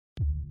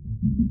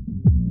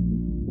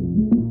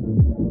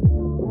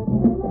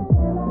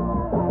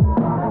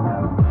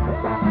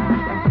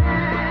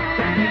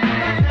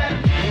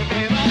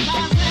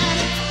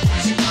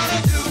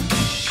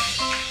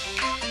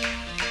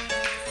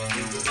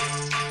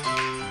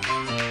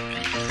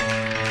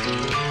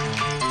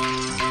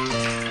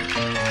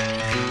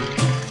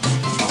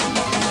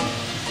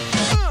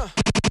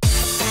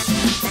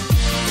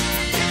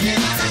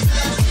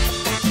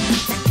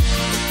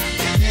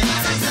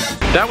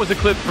That was a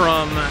clip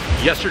from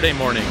yesterday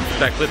morning,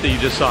 that clip that you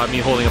just saw me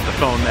holding up the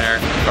phone there.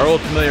 Our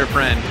old familiar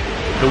friend,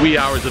 the wee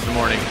hours of the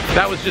morning.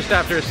 That was just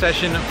after a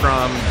session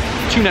from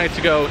 2 nights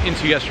ago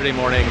into yesterday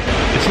morning.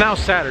 It's now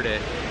Saturday,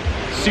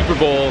 Super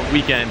Bowl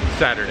weekend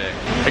Saturday.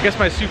 I guess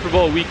my Super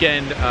Bowl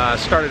weekend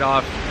started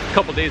off a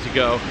couple days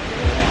ago,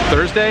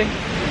 Thursday.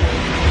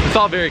 It's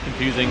all very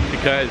confusing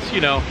because,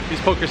 you know, these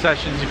poker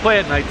sessions, you play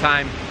at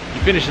nighttime,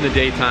 you finish in the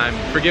daytime,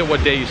 forget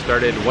what day you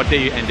started, what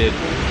day you ended.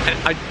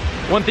 And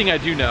one thing I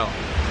do know,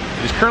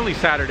 it is currently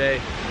Saturday,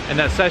 and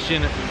that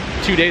session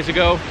 2 days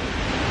ago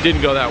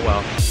didn't go that well.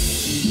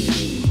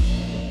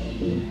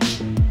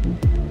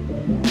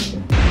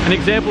 An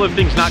example of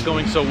things not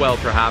going so well,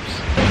 perhaps.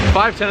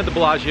 5-10 at the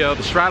Bellagio,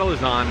 the straddle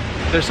is on.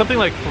 There's something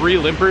like 3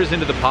 limpers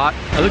into the pot.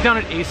 I look down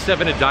at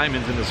ace-7 of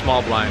diamonds in the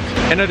small blinds,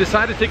 and I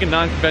decided to take a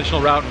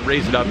non-conventional route and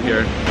raise it up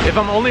here. If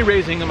I'm only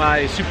raising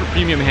my super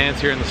premium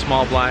hands here in the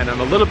small blind,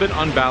 I'm a little bit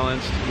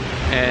unbalanced.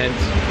 And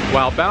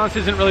while balance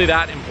isn't really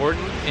that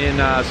important in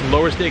some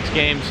lower stakes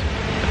games,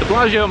 at the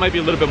Bellagio might be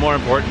a little bit more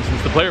important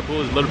since the player pool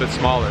is a little bit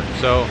smaller.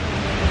 So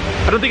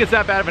I don't think it's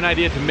that bad of an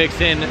idea to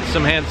mix in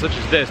some hands such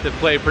as this that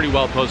play pretty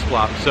well post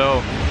flop.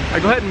 So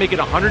I go ahead and make it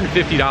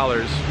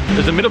 $150.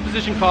 There's a middle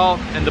position call,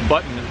 and the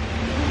button,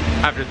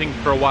 after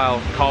thinking for a while,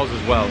 calls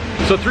as well.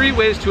 So 3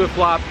 ways to a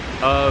flop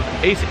of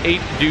ace-8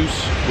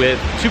 deuce with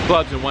 2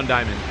 clubs and 1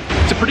 diamond.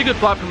 It's a pretty good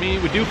flop for me.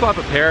 We do flop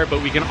a pair,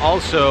 but we can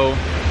also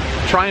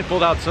try and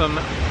fold out some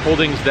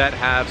holdings that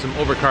have some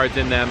overcards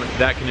in them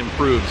that can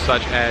improve,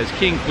 such as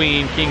king,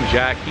 queen, king,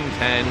 jack, king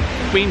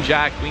 10, queen,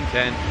 jack, queen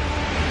 10.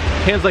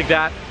 Hands like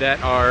that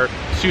that are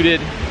suited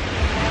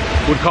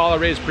would call a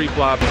raise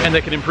pre-flop and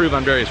that can improve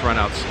on various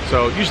runouts.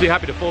 So usually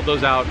happy to fold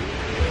those out.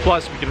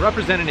 Plus we can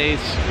represent an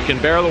ace, we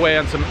can barrel away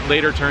on some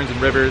later turns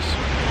and rivers,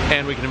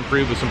 and we can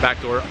improve with some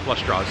backdoor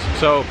flush draws.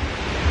 So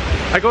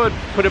I go ahead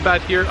and put a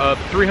bet here of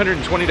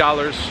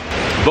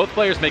 $320. Both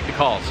players make the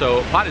call,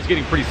 so pot is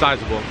getting pretty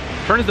sizable.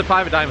 Turn is the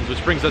 5 of diamonds,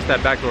 which brings us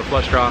that backdoor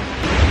flush draw.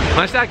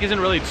 My stack isn't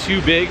really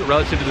too big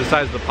relative to the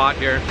size of the pot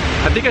here.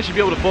 I think I should be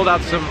able to fold out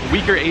some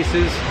weaker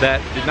aces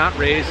that did not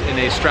raise in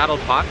a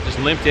straddled pot, just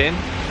limped in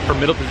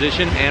from middle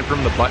position and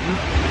from the button.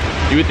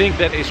 You would think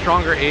that a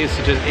stronger ace,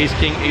 such as ace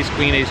king, ace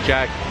queen, ace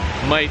jack,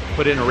 might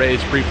put in a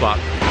raise pre-flop.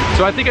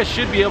 So I think I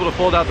should be able to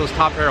fold out those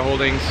top pair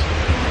holdings,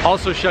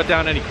 also shut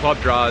down any club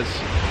draws.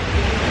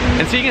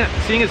 And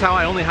seeing as how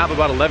I only have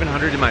about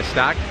 1100 in my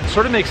stack, it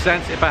sort of makes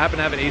sense if I happen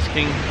to have an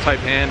ace-king type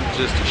hand,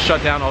 just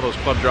shut down all those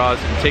club draws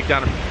and take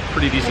down a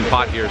pretty decent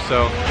pot here.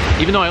 So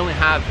even though I only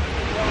have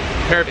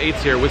a pair of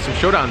 8s here with some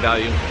showdown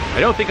value, I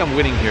don't think I'm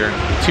winning here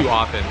too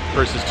often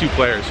versus 2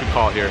 players who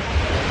call here.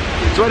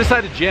 So I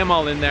decided to jam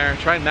all in there,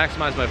 try and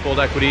maximize my fold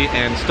equity,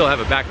 and still have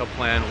a backup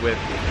plan with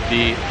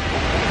the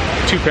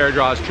 2 pair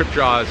draws, trip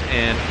draws,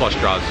 and flush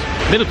draws.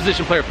 Middle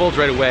position player folds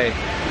right away.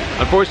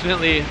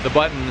 Unfortunately, the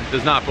button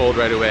does not fold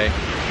right away.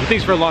 He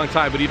thinks for a long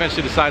time, but he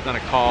eventually decides on a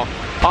call.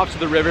 Off to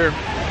the river,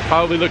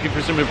 probably looking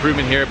for some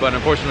improvement here, but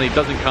unfortunately it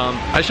doesn't come.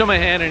 I show my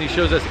hand and he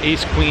shows us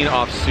ace-queen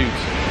off suit.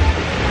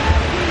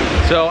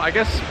 So I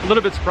guess a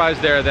little bit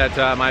surprised there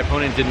that my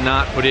opponent did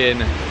not put in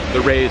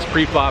the raise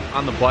pre-flop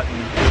on the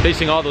button,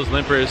 facing all those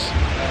limpers.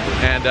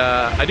 And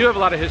I do have a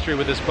lot of history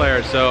with this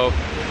player, so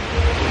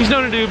he's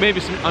known to do maybe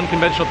some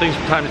unconventional things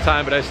from time to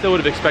time, but I still would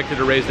have expected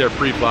to raise their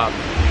pre-flop.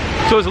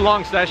 So it was a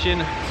long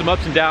session, some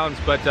ups and downs,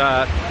 but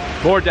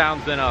more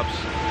downs than ups.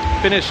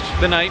 Finished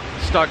the night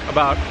stuck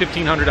about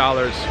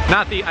 $1,500.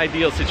 Not the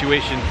ideal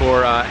situation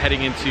for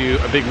heading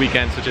into a big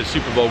weekend such as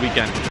Super Bowl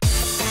weekend.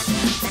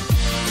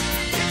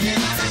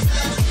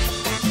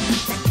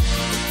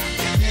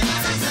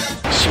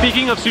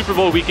 Speaking of Super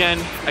Bowl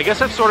weekend, I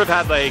guess I've sort of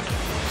had like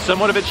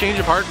somewhat of a change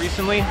of heart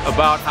recently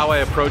about how I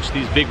approach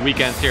these big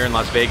weekends here in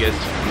Las Vegas.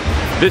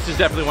 This is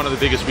definitely one of the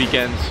biggest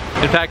weekends.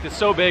 In fact, it's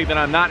so big that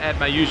I'm not at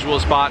my usual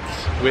spots,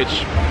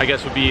 which I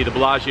guess would be the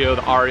Bellagio,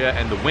 the Aria,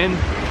 and the Wynn.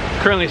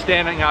 Currently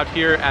standing out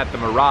here at the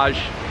Mirage.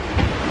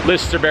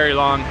 Lists are very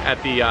long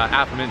at the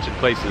aforementioned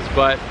places,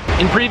 but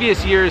in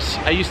previous years,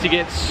 I used to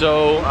get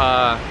such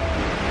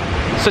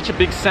a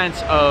big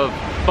sense of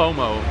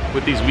FOMO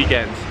with these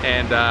weekends,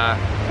 and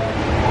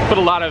put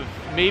a lot of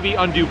maybe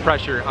undue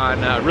pressure on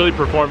really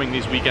performing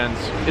these weekends.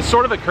 It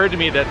sort of occurred to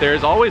me that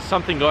there's always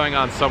something going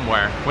on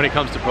somewhere when it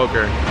comes to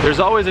poker. There's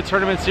always a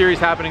tournament series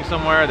happening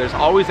somewhere, there's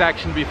always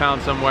action to be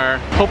found somewhere.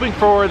 Hoping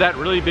for that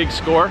really big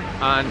score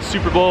on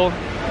Super Bowl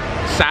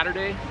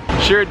Saturday.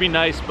 Sure, it'd be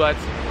nice, but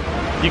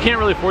you can't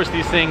really force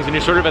these things and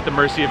you're sort of at the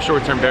mercy of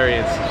short-term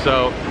variance.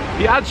 So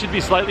The odds should be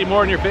slightly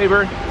more in your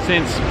favor,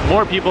 since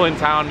more people in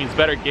town means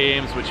better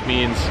games, which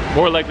means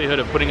more likelihood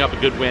of putting up a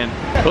good win.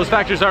 Those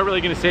factors aren't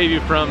really going to save you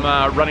from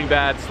running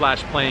bad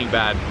 / playing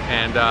bad.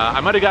 And I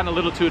might have gotten a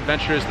little too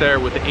adventurous there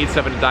with the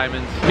 8-7 of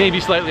diamonds. Maybe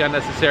slightly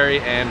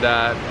unnecessary, and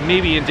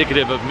maybe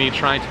indicative of me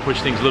trying to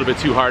push things a little bit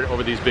too hard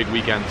over these big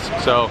weekends.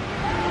 So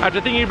after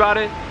thinking about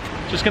it,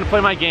 just going to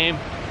play my game,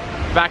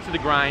 back to the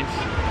grind.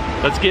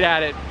 Let's get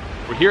at it.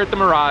 We're here at the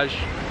Mirage.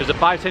 There's a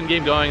 5-10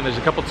 game going, and there's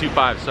a couple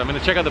 2-5s. So I'm gonna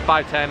check out the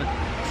 5-10,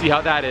 see how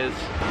that is.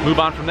 Move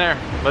on from there.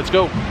 Let's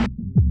go.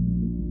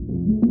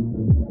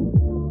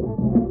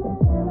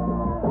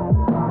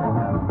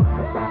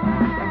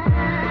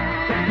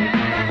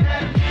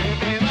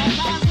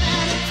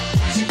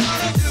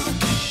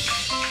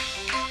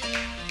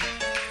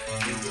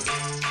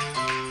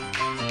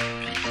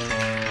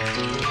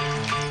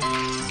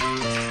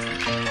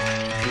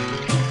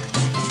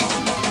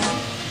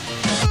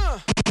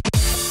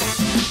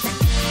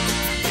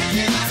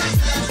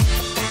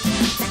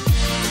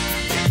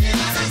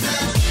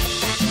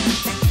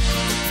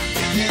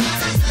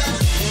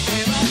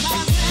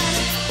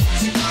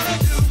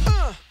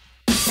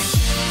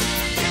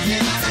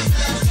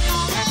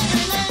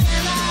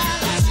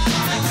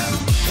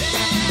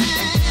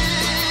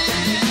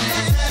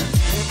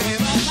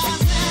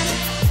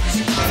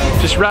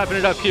 Just wrapping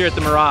it up here at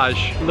the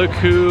Mirage. Look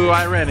who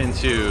I ran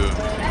into.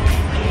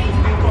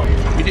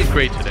 We did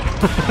great today.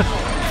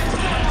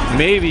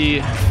 Maybe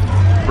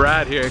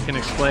Brad here can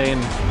explain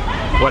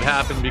what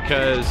happened,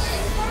 because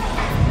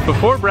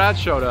before Brad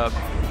showed up,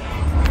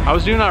 I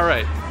was doing all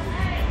right.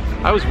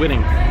 I was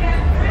winning.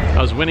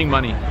 I was winning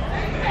money.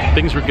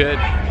 Things were good.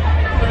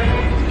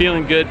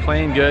 Feeling good,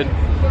 playing good.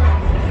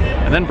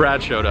 And then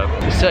Brad showed up.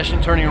 The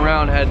session turning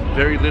around had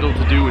very little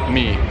to do with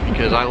me,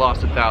 because I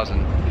lost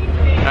 1,000.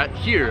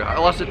 Here, I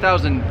lost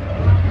 1,000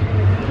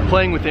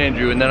 playing with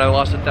Andrew, and then I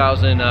lost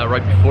 1,000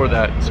 right before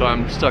that, so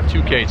I'm stuck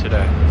 2K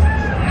today.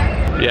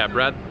 Yeah,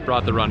 Brad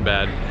brought the run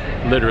bad,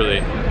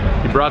 literally.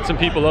 He brought some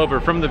people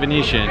over from the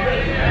Venetian,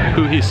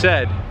 who he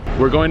said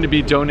were going to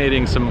be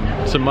donating some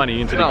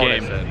money into the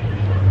game. What I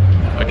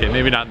said. Okay,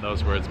 maybe not in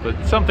those words,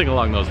 but something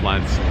along those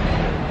lines.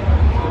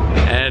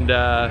 And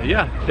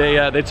yeah,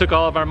 they took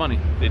all of our money.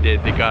 They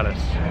did, they got us.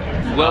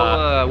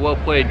 Well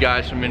played,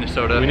 guys from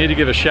Minnesota. We need to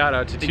give a shout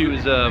out to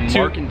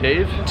Mark and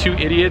Dave.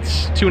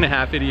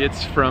 2.5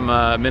 idiots from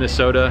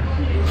Minnesota,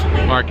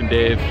 Mark and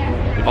Dave.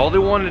 All they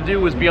wanted to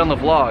do was be on the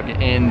vlog,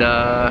 and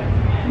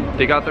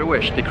they got their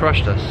wish. They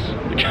crushed us.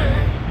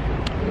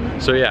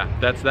 So yeah,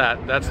 that's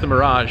that. That's the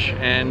Mirage.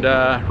 And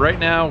right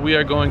now we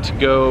are going to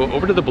go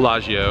over to the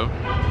Bellagio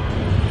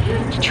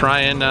to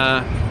try and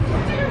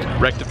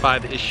rectify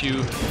the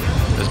issue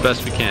as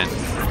best we can.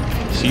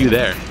 See you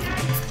there.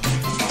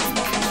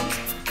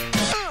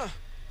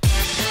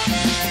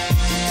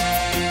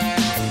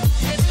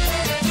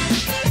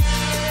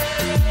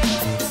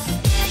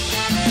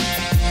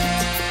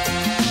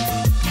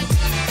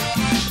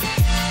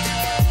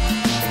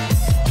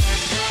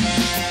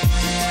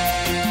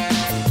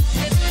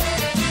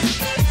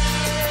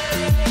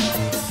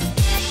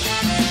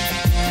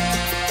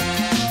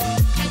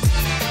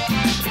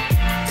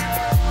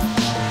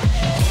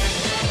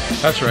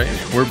 That's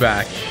right, we're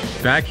back.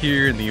 Back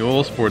here in the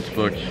old sports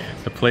book,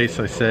 the place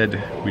I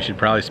said we should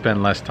probably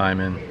spend less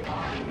time in.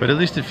 But at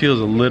least it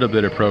feels a little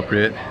bit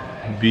appropriate,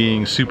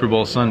 being Super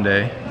Bowl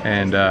Sunday,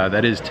 and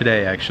that is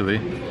today actually,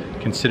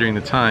 considering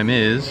the time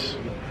is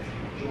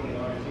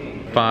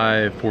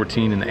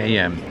 5:14 in the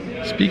AM.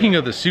 Speaking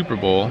of the Super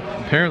Bowl,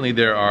 apparently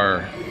there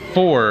are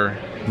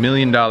 $4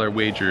 million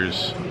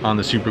wagers on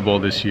the Super Bowl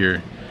this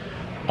year,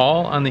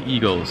 all on the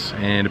Eagles,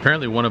 and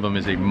apparently one of them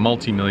is a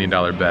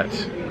multi-million-dollar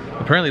bet.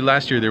 Apparently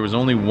last year there was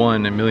only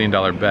 $1 million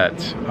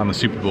bet on the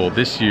Super Bowl.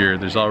 This year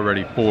there's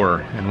already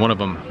 4, and one of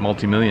them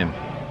multi-million.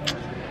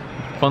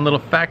 Fun little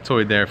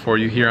factoid there for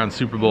you here on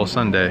Super Bowl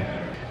Sunday.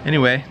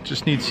 Anyway,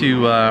 just need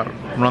to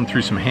run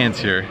through some hands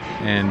here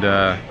and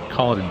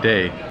call it a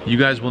day. You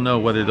guys will know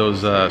whether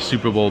those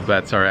Super Bowl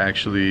bets are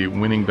actually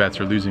winning bets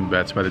or losing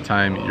bets by the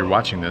time you're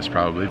watching this,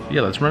 probably.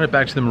 Yeah, let's run it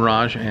back to the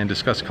Mirage and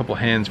discuss a couple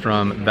hands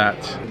from that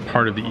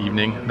part of the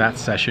evening, that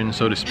session,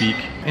 so to speak.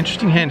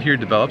 Interesting hand here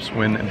develops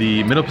when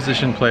the middle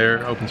position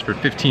player opens for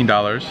 $15.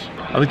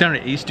 I look down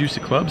at ace deuce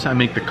of clubs, I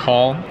make the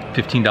call.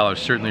 $15,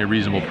 certainly a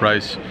reasonable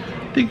price.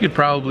 I think you could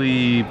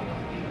probably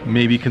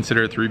maybe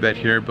consider a 3-bet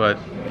here, but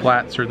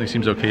flat certainly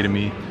seems okay to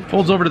me.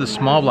 Folds over to the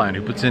small blind,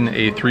 who puts in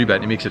a 3-bet.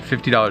 He makes it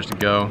 $50 to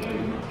go.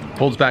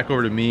 Folds back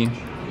over to me.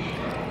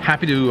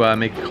 Happy to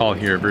make a call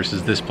here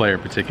versus this player in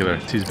particular.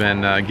 He's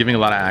been giving a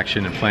lot of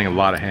action and playing a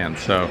lot of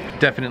hands. So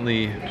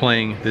definitely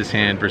playing this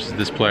hand versus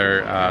this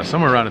player,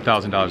 somewhere around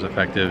 $1,000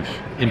 effective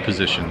in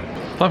position.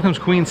 Flop comes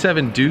Queen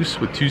 7 deuce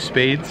with 2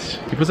 spades.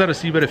 He puts out a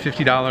C-bet of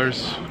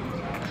 $50.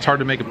 It's hard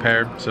to make a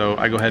pair, so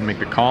I go ahead and make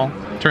the call.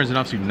 Turns it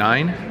off to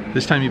 9.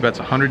 This time he bets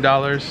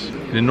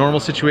 $100. In a normal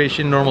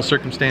situation, normal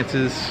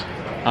circumstances,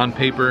 on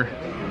paper,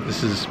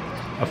 this is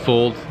a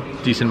fold,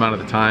 decent amount of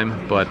the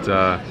time, but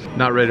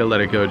not ready to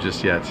let it go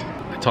just yet.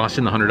 I toss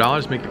in the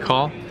 $100, make the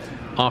call.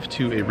 off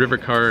to a river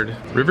card.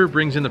 River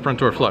brings in the front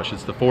door flush.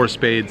 It's the 4 of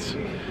spades.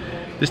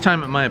 This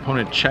time my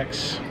opponent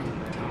checks.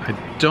 I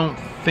don't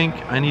think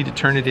I need to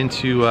turn it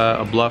into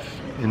a bluff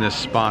in this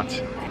spot.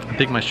 I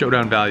think my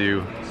showdown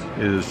value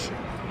is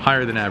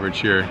higher than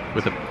average here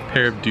with a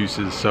pair of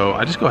deuces, so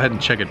I just go ahead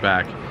and check it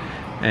back.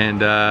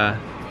 And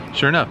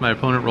sure enough, my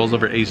opponent rolls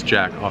over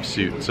ace-jack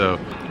offsuit. So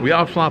we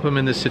outflop him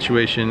in this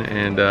situation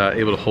and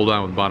able to hold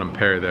on with bottom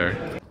pair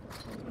there.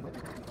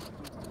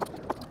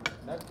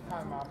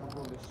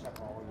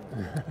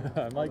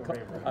 I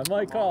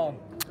might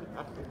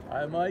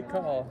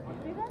call.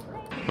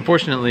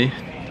 Unfortunately,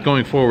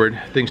 going forward,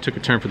 things took a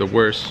turn for the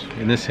worse.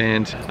 In this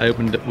hand, I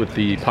opened with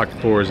the pocket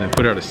 4s and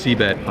put out a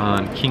c-bet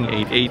on king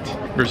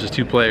 8-8 versus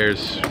 2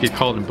 players. Get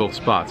called in both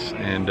spots,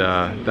 and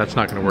that's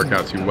not going to work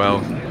out too well.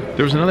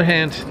 There was another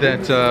hand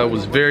that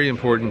was very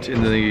important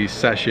in the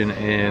session,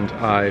 and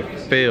I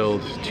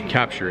failed to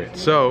capture it.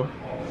 So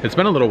it's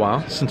been a little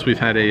while since we've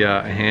had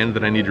a hand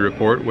that I need to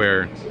report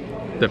where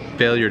the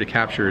failure to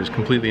capture is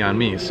completely on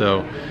me.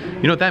 So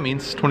you know what that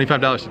means,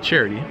 $25 to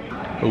charity.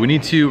 But we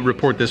need to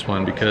report this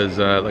one because,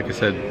 like I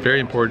said, very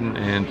important,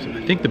 and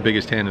I think the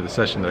biggest hand of the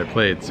session that I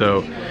played.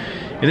 So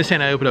in this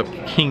hand, I opened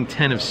up king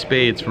 10 of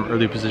spades from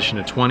early position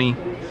at 20.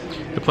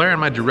 The player on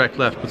my direct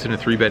left puts in a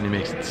 3-bet and he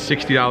makes it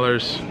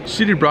 $60.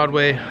 Suited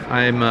Broadway,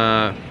 I'm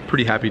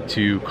pretty happy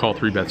to call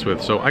 3-bets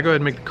with. So I go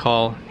ahead and make the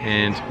call,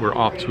 and we're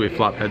off to a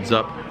flop heads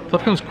up.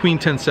 Flop comes queen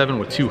 10-7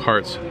 with 2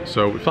 hearts,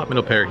 so we flop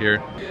middle pair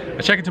here.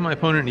 I check it to my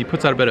opponent and he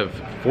puts out a bet of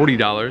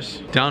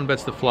 $40. Down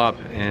bets the flop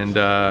and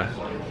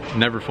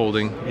never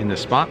folding in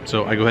this spot,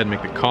 so I go ahead and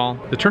make the call.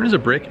 The turn is a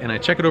brick and I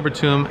check it over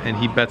to him and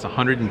he bets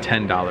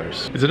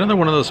 $110. It's another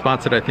one of those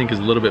spots that I think is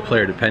a little bit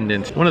player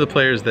dependent. One of the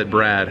players that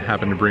Brad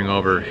happened to bring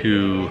over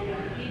who,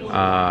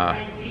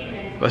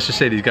 let's just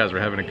say these guys were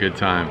having a good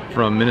time,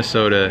 from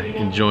Minnesota,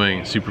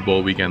 enjoying Super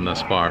Bowl weekend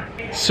thus far.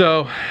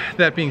 So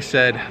that being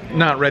said,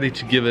 not ready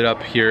to give it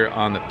up here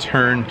on the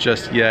turn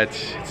just yet.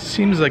 It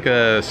seems like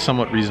a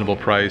somewhat reasonable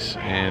price,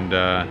 and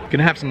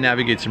gonna have to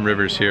navigate some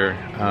rivers here,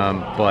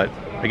 but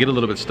I get a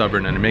little bit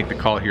stubborn and I make the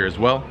call here as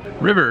well.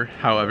 River,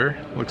 however,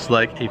 looks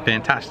like a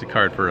fantastic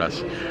card for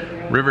us.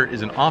 River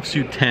is an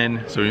offsuit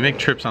 10, so we make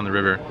trips on the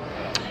river.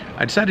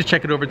 I decided to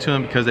check it over to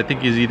him because I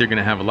think he's either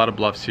gonna have a lot of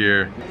bluffs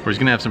here, or he's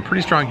gonna have some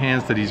pretty strong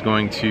hands that he's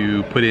going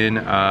to put in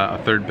a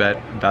 3rd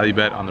bet, value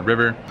bet on the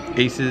river.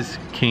 Aces,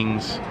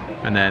 kings,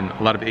 and then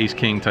a lot of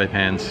ace-king type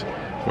hands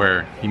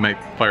where he might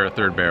fire a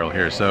 3rd barrel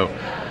here. So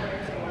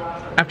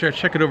after I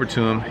check it over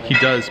to him, he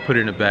does put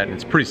in a bet, and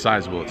it's pretty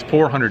sizable. It's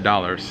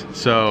 $400.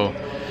 So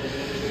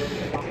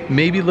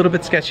maybe a little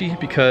bit sketchy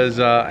because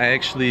I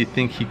actually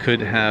think he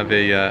could have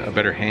a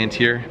better hand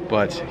here,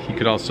 but he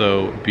could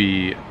also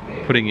be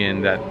putting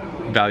in that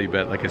value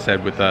bet, like I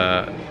said, with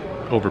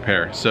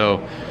overpair.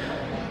 So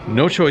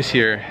no choice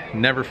here,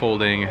 never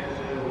folding.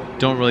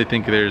 Don't really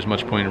think there's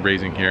much point in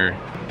raising here.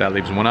 That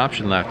leaves one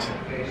option left,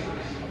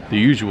 the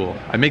usual.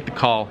 I make the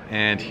call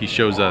and he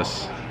shows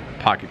us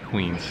pocket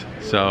queens.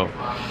 So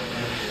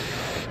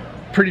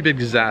pretty big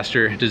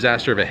disaster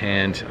of a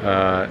hand,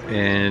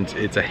 and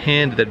it's a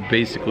hand that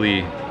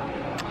basically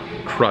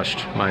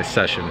crushed my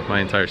session, my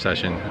entire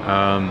session.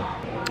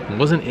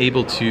 Wasn't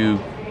able to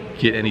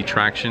get any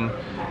traction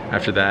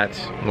after that.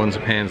 Won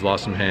some hands,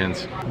 lost some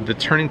hands. The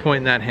turning point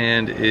in that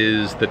hand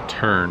is the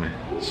turn.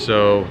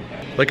 So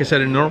like I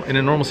said, in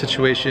a normal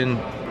situation,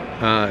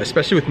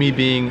 especially with me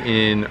being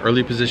in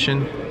early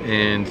position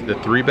and the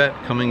 3-bet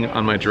coming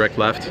on my direct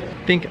left,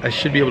 I think I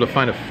should be able to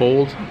find a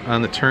fold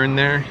on the turn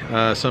there,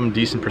 some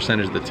decent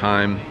percentage of the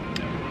time.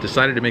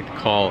 Decided to make the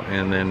call,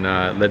 and then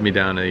led me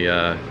down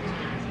a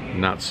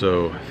not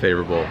so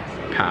favorable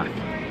path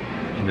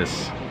in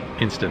this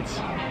instance.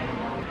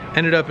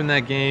 Ended up in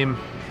that game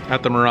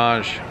at the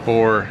Mirage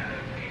for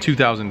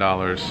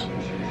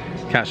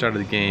 $2,000. Cashed out of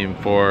the game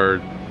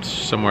for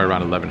somewhere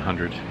around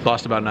 $1,100.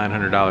 Lost about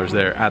 $900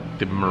 there at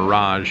the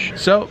Mirage.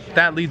 So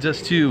that leads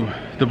us to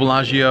the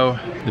Bellagio,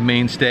 the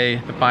mainstay,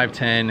 the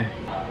 510,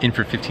 in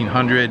for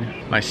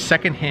 $1,500. My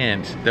second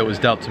hand that was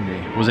dealt to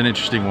me was an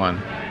interesting one.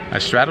 I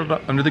straddled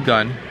up under the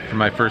gun for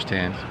my first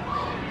hand,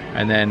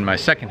 and then my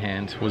second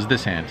hand was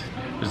this hand.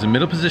 There's a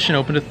middle position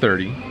open to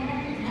 30.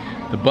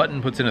 The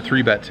button puts in a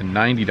 3-bet to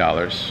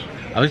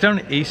 $90. I looked down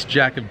an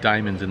ace-jack of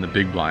diamonds in the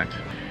big blind.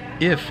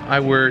 If I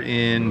were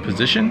in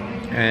position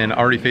and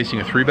already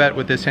facing a 3-bet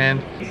with this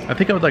hand, I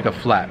think I would like a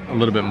flat a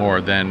little bit more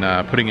than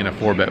putting in a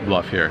 4-bet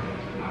bluff here.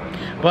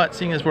 But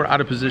seeing as we're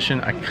out of position,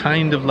 I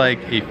kind of like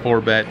a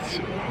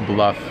 4-bet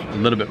bluff a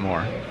little bit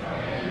more.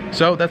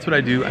 So that's what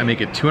I do. I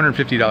make it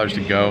 $250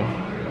 to go.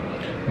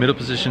 Middle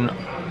position,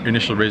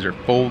 initial raiser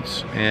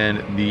folds,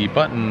 and the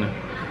button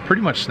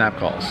pretty much snap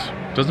calls.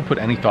 Doesn't put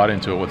any thought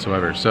into it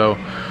whatsoever. So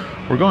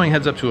we're going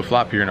heads up to a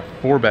flop here in a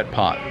 4-bet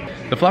pot.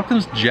 The flop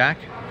comes Jack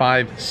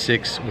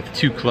 5-6 with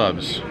 2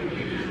 clubs.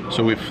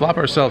 So we flop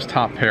ourselves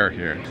top pair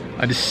here.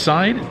 I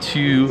decide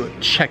to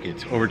check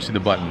it over to the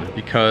button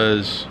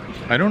because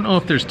I don't know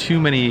if there's too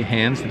many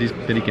hands that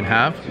he can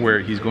have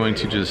where he's going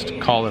to just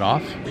call it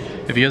off.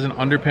 If he has an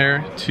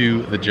underpair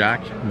to the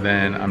jack,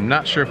 then I'm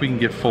not sure if we can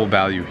get full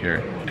value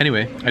here.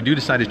 Anyway, I do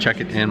decide to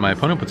check it, and my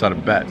opponent puts out a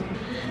bet.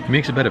 He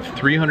makes a bet of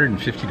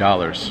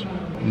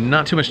 $350.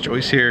 Not too much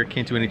choice here,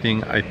 can't do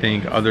anything, I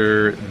think,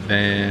 other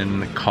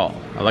than call.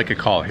 I like a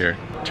call here.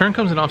 Turn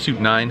comes in offsuit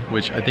 9,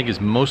 which I think is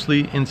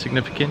mostly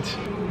insignificant.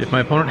 If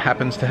my opponent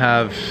happens to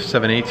have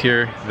 7-8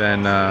 here,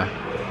 then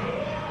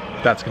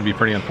that's gonna be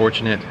pretty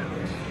unfortunate.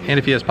 And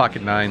if he has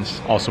pocket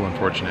 9s, also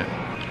unfortunate.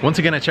 Once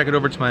again, I check it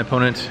over to my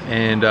opponent,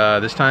 and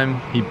this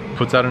time he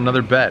puts out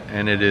another bet,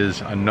 and it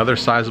is another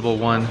sizable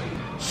one,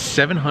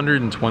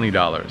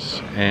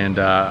 $720. And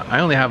I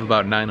only have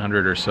about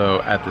 900 or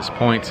so at this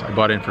point. I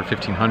bought in for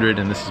 1,500,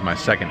 and this is my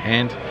second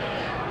hand.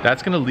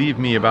 That's gonna leave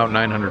me about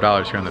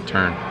 $900 here on the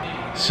turn.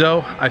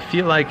 So I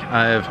feel like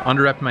I've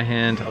under-repped my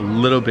hand a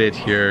little bit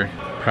here.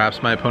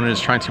 Perhaps my opponent is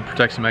trying to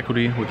protect some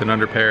equity with an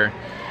underpair,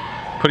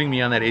 putting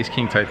me on that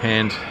ace-king type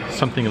hand,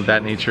 something of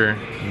that nature.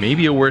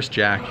 Maybe a worse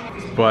jack,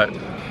 but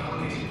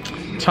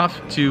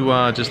tough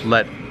to just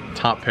let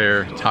top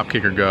pair, top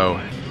kicker go.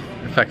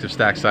 Effective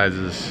stack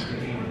sizes,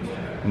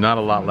 not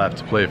a lot left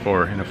to play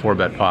for in a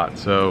 4-bet pot.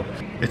 So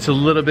it's a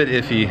little bit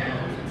iffy,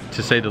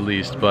 to say the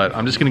least, but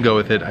I'm just gonna go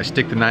with it. I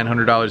stick the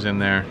 $900 in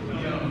there.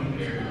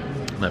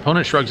 My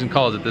opponent shrugs and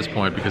calls at this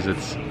point because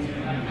it's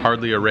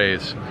hardly a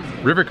raise.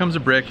 River comes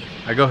a brick,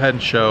 I go ahead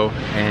and show,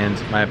 and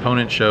my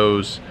opponent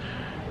shows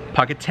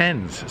pocket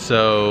 10s,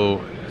 so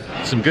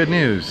some good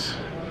news.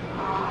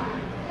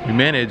 We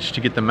managed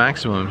to get the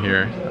maximum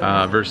here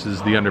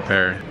versus the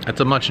underpair. That's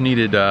a much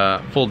needed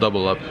full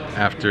double up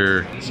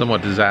after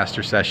somewhat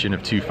disaster session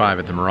of 2-5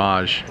 at the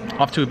Mirage.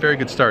 Off to a very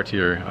good start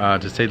here,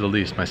 to say the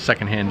least. My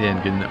second hand in,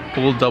 getting a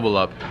full double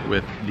up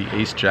with the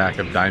ace jack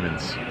of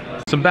diamonds.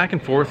 Some back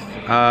and forth,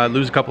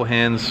 lose a couple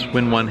hands,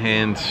 win one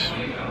hand,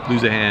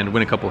 lose a hand,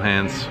 win a couple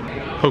hands.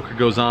 Poker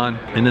goes on,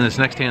 and then this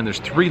next hand there's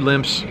 3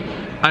 limps.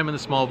 I'm in the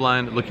small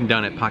blind looking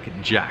down at pocket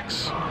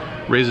jacks.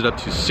 Raise it up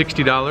to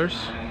 $60.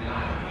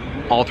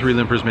 All 3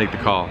 limpers make the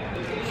call.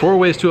 4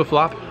 ways to a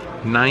flop,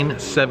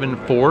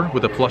 9-7-4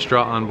 with a flush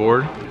draw on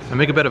board. I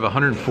make a bet of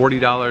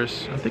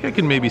 $140. I think I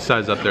can maybe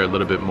size up there a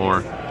little bit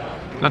more.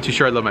 Not too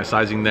sure I love my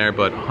sizing there,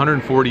 but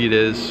 140 it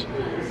is.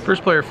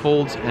 First player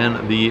folds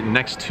and the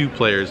next 2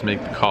 players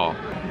make the call.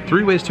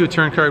 3 ways to a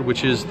turn card,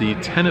 which is the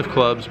 10 of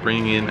clubs,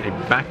 bringing in a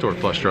backdoor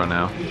flush draw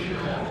now.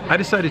 I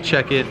decide to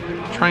check it,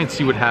 try and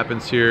see what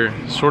happens here,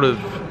 sort of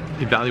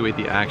evaluate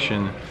the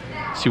action,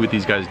 see what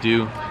these guys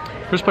do.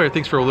 First player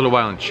thinks for a little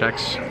while and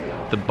checks.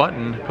 The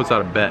button puts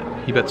out a bet.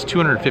 He bets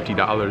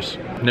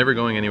 $250. Never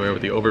going anywhere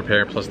with the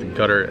overpair plus the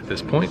gutter at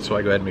this point, so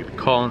I go ahead and make the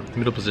call.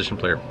 Middle position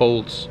player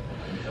folds.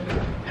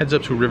 Heads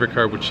up to a river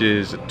card, which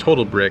is a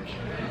total brick,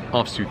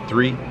 offsuit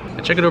 3. I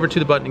check it over to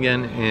the button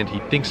again, and he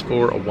thinks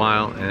for a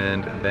while,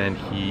 and then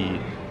he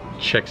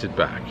checks it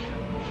back.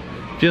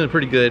 Feeling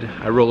pretty good,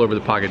 I roll over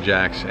the pocket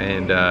jacks,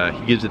 and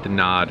he gives it the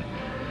nod,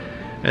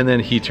 and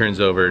then he turns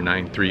over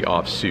 9-3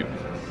 offsuit.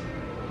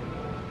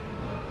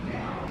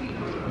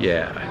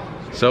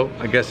 Yeah, so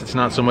I guess it's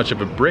not so much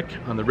of a brick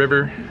on the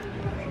river.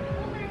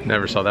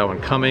 Never saw that one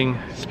coming,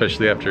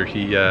 especially after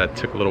he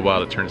took a little while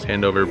to turn his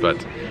hand over,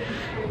 but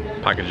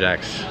pocket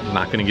jacks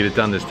not gonna get it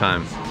done this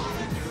time.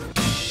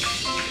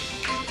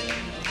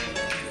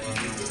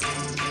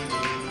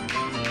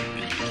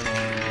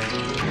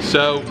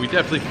 So we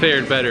definitely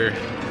fared better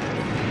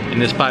in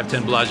this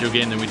 5-10 Bellagio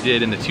game than we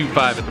did in the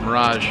 2-5 at the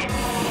Mirage.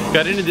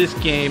 Got into this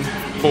game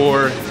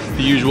for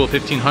the usual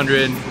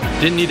 1,500.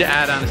 Didn't need to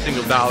add on a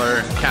single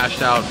dollar.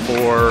 Cashed out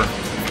for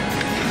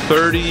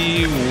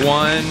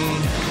 31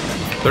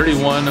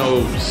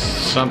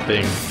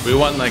 something. We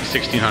won like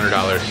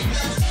 $1,600.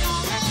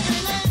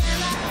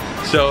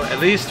 So at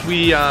least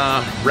we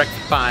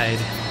rectified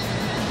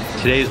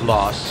today's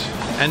loss.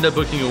 End up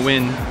booking a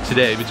win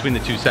today between the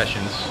 2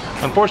 sessions.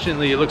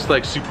 Unfortunately, it looks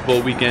like Super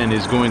Bowl weekend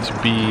is going to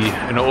be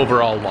an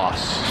overall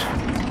loss.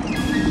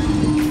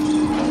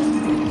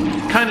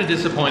 Kind of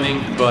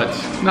disappointing, but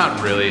not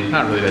really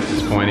that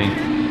disappointing.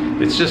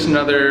 It's just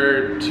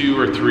another 2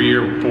 or 3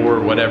 or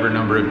 4, whatever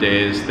number of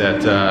days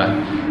that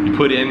you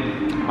put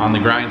in on the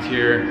grind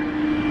here.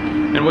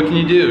 And what can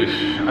you do?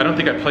 I don't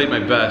think I played my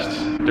best.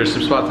 There's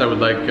some spots I would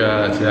like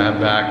to have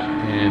back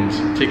and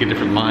take a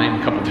different line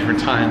a couple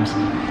different times.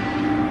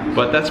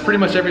 But that's pretty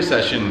much every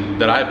session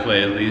that I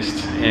play, at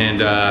least,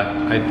 and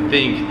I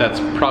think that's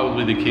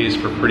probably the case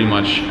for pretty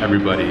much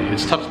everybody.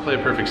 It's tough to play a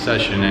perfect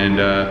session,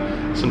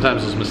 and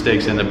sometimes those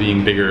mistakes end up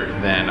being bigger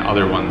than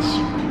other ones.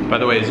 By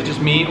the way, is it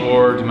just me,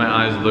 or do my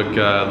eyes look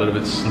a little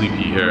bit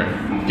sleepy here?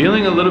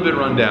 Feeling a little bit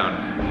run down,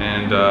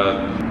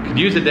 and could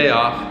use a day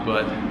off,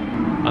 but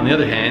on the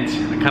other hand,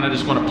 I kind of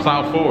just want to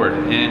plow forward,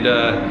 and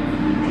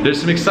there's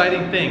some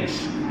exciting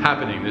things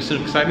happening. There's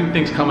some exciting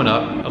things coming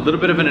up. A little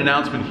bit of an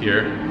announcement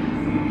here.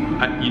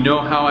 You know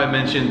how I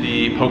mentioned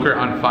the Poker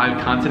on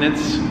 5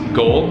 Continents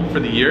goal for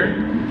the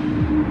year?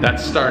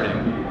 That's starting.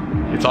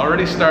 It's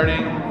already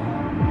starting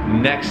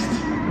next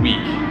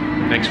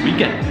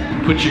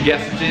weekend. Put your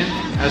guesses in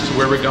as to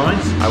where we're going.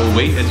 I will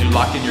wait as you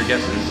lock in your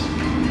guesses.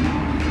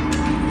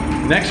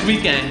 Next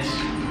weekend,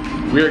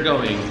 we are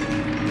going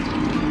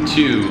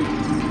to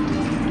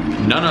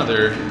none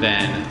other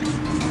than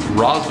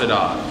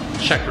Rozvadov,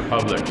 Czech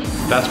Republic.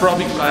 That's where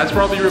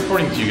I'll be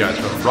reporting to you guys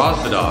from,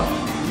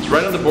 Rozvadov. It's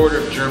right on the border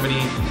of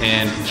Germany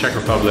and Czech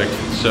Republic.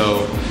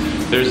 So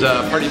there's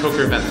a party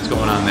poker event that's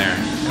going on there.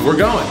 And we're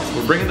going,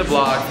 we're bringing the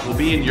vlog. We'll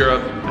be in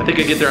Europe. I think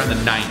I get there on the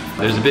 9th.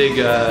 There's a big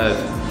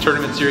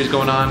tournament series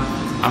going on.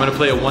 I'm gonna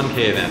play a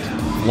 1K event,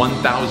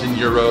 1,000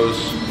 euros.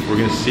 We're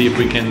gonna see if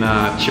we can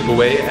chip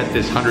away at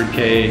this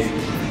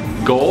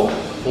 100K goal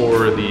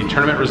for the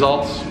tournament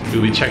results.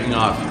 We'll be checking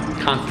off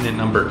continent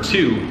number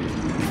 2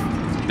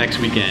 next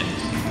weekend,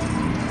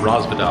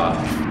 Rozvadov.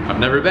 I've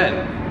never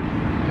been.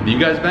 Have you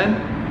guys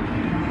been?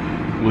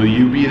 Will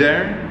you be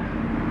there?